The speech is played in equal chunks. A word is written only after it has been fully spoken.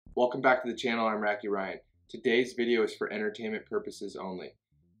Welcome back to the channel. I'm Racky Ryan. Today's video is for entertainment purposes only.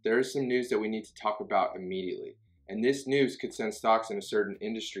 There is some news that we need to talk about immediately, and this news could send stocks in a certain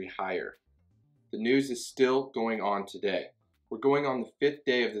industry higher. The news is still going on today. We're going on the 5th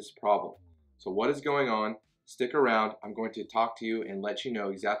day of this problem. So what is going on? Stick around. I'm going to talk to you and let you know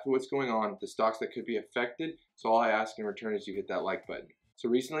exactly what's going on, the stocks that could be affected. So all I ask in return is you hit that like button. So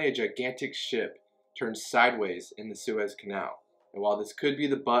recently a gigantic ship turned sideways in the Suez Canal. And while this could be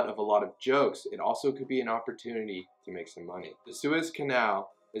the butt of a lot of jokes, it also could be an opportunity to make some money. The Suez Canal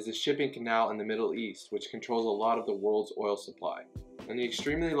is a shipping canal in the Middle East which controls a lot of the world's oil supply. And the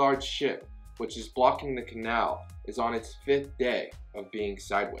extremely large ship, which is blocking the canal, is on its 5th day of being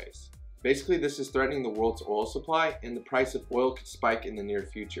sideways. Basically, this is threatening the world's oil supply, and the price of oil could spike in the near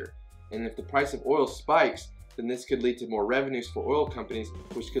future. And if the price of oil spikes, then this could lead to more revenues for oil companies,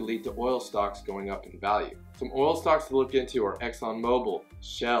 which could lead to oil stocks going up in value. Some oil stocks to look into are Exxon Mobil,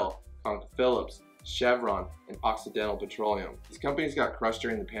 Shell, ConocoPhillips, Chevron, and Occidental Petroleum. These companies got crushed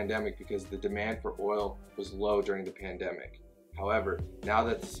during the pandemic because the demand for oil was low during the pandemic. However, now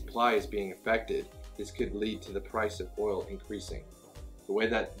that the supply is being affected, this could lead to the price of oil increasing. The way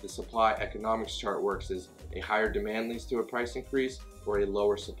that the supply economics chart works is a higher demand leads to a price increase, or a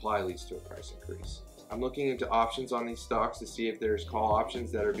lower supply leads to a price increase. I'm looking into options on these stocks to see if there's call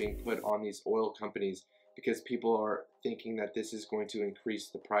options that are being put on these oil companies because people are thinking that this is going to increase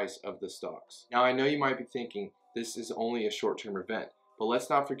the price of the stocks. Now I know you might be thinking this is only a short-term event, but let's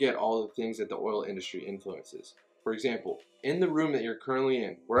not forget all the things that the oil industry influences. For example, in the room that you're currently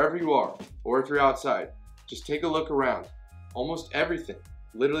in, wherever you are, or if you're outside, just take a look around. Almost everything,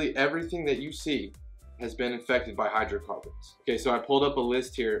 literally everything that you see has been infected by hydrocarbons. Okay, so I pulled up a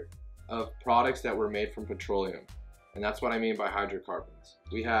list here of products that were made from petroleum, and that's what I mean by hydrocarbons.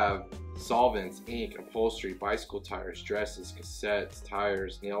 We have solvents, ink, upholstery, bicycle tires, dresses, cassettes,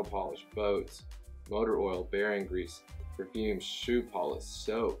 tires, nail polish, boats, motor oil, bearing grease, perfume, shoe polish,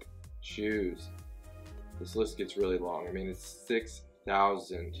 soap, shoes. This list gets really long. I mean, it's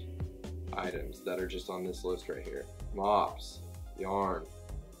 6,000 items that are just on this list right here. Mops, yarn,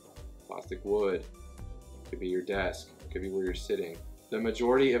 plastic wood, could be your desk, could be where you're sitting. The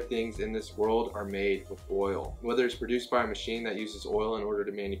majority of things in this world are made with oil. Whether it's produced by a machine that uses oil in order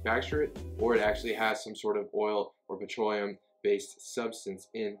to manufacture it, or it actually has some sort of oil or petroleum-based substance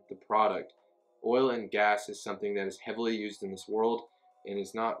in the product. Oil and gas is something that is heavily used in this world and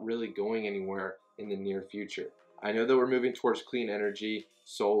is not really going anywhere in the near future. I know that we're moving towards clean energy,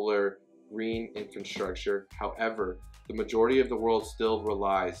 solar, green infrastructure. However, the majority of the world still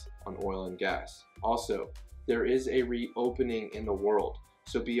relies on oil and gas. Also, there is a reopening in the world.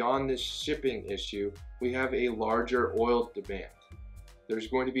 So beyond this shipping issue, we have a larger oil demand. There's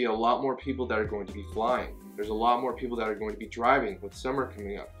going to be a lot more people that are going to be flying. There's a lot more people that are going to be driving with summer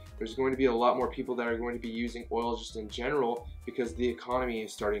coming up. There's going to be a lot more people that are going to be using oil just in general because the economy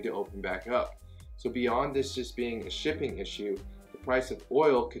is starting to open back up. So beyond this just being a shipping issue, the price of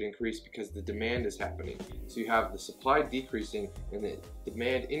oil could increase because the demand is happening. So you have the supply decreasing and the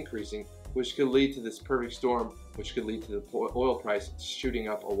demand increasing, which could lead to this perfect storm, which could lead to the oil price shooting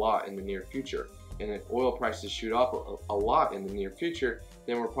up a lot in the near future. And if oil prices shoot up a lot in the near future,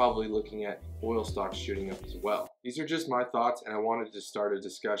 then we're probably looking at oil stocks shooting up as well. These are just my thoughts, and I wanted to start a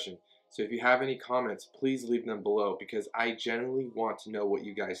discussion. So if you have any comments, please leave them below because I genuinely want to know what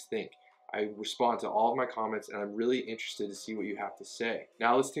you guys think. I respond to all of my comments and I'm really interested to see what you have to say.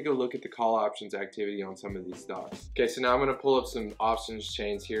 Now let's take a look at the call options activity on some of these stocks. Okay, so now I'm going to pull up some options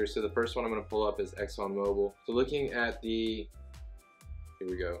chains here. So the first one I'm going to pull up is Exxon Mobil. So looking at the, here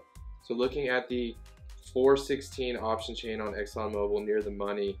we go. So looking at the 416 option chain on Exxon Mobil near the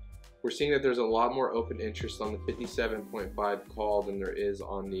money, we're seeing that there's a lot more open interest on the 57.5 call than there is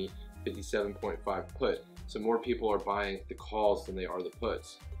on the 57.5 put. So more people are buying the calls than they are the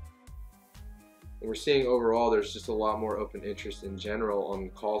puts. And we're seeing overall there's just a lot more open interest in general on the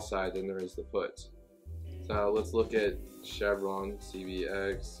call side than there is the puts. So now let's look at Chevron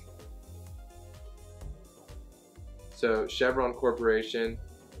CVX. So Chevron Corporation,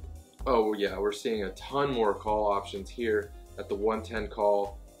 oh yeah, we're seeing a ton more call options here at the 110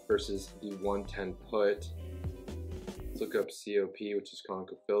 call versus the 110 put. Let's look up COP, which is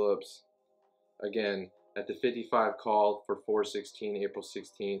ConocoPhillips. Again, at the 55 call for 416, April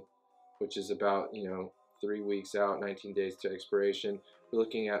 16th, which is about, 3 weeks out, 19 days to expiration. We're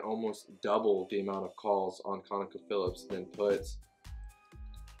looking at almost double the amount of calls on ConocoPhillips than puts.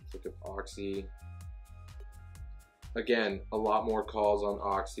 Let's look at OXY. Again, a lot more calls on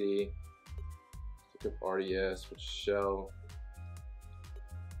OXY. Let's look at RDS, which is Shell.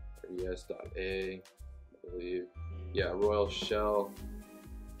 RDS.A, I believe. Yeah, Royal Shell.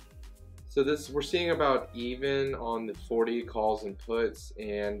 So we're seeing about even on the 40 calls and puts,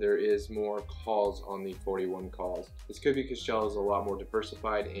 and there is more calls on the 41 calls. This could be because Shell is a lot more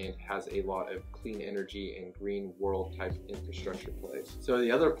diversified and has a lot of clean energy and green world type infrastructure plays. So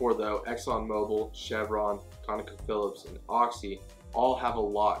the other four though, Exxon Mobil, Chevron, ConocoPhillips, and OXY, all have a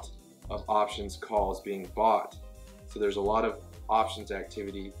lot of options calls being bought. So there's a lot of options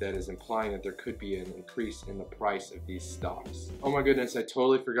activity that is implying that there could be an increase in the price of these stocks. Oh my goodness, I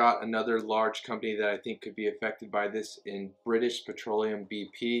totally forgot another large company that I think could be affected by this in British Petroleum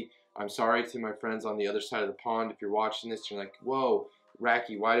BP. I'm sorry to my friends on the other side of the pond. If you're watching this, you're like, whoa,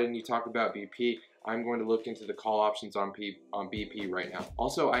 Racky, why didn't you talk about BP? I'm going to look into the call options on BP right now.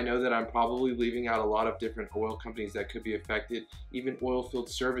 Also, I know that I'm probably leaving out a lot of different oil companies that could be affected. Even oil field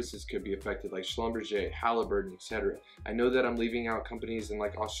services could be affected, like Schlumberger, Halliburton, etc. I know that I'm leaving out companies in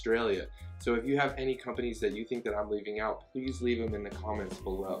like Australia. So if you have any companies that you think that I'm leaving out, please leave them in the comments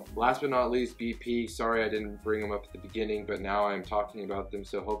below. Last but not least, BP. Sorry I didn't bring them up at the beginning, but now I'm talking about them,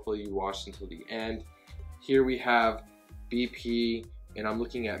 so hopefully you watched until the end. Here we have BP, and I'm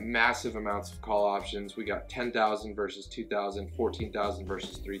looking at massive amounts of call options. We got 10,000 versus 2,000, 14,000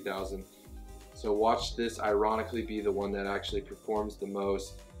 versus 3,000. So watch this ironically be the one that actually performs the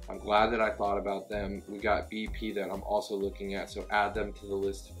most. I'm glad that I thought about them. We got BP that I'm also looking at, so add them to the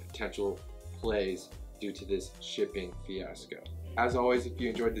list of potential plays due to this shipping fiasco. As always, if you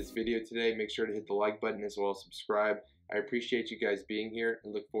enjoyed this video today, make sure to hit the like button as well as subscribe. I appreciate you guys being here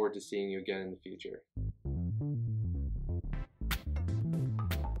and look forward to seeing you again in the future.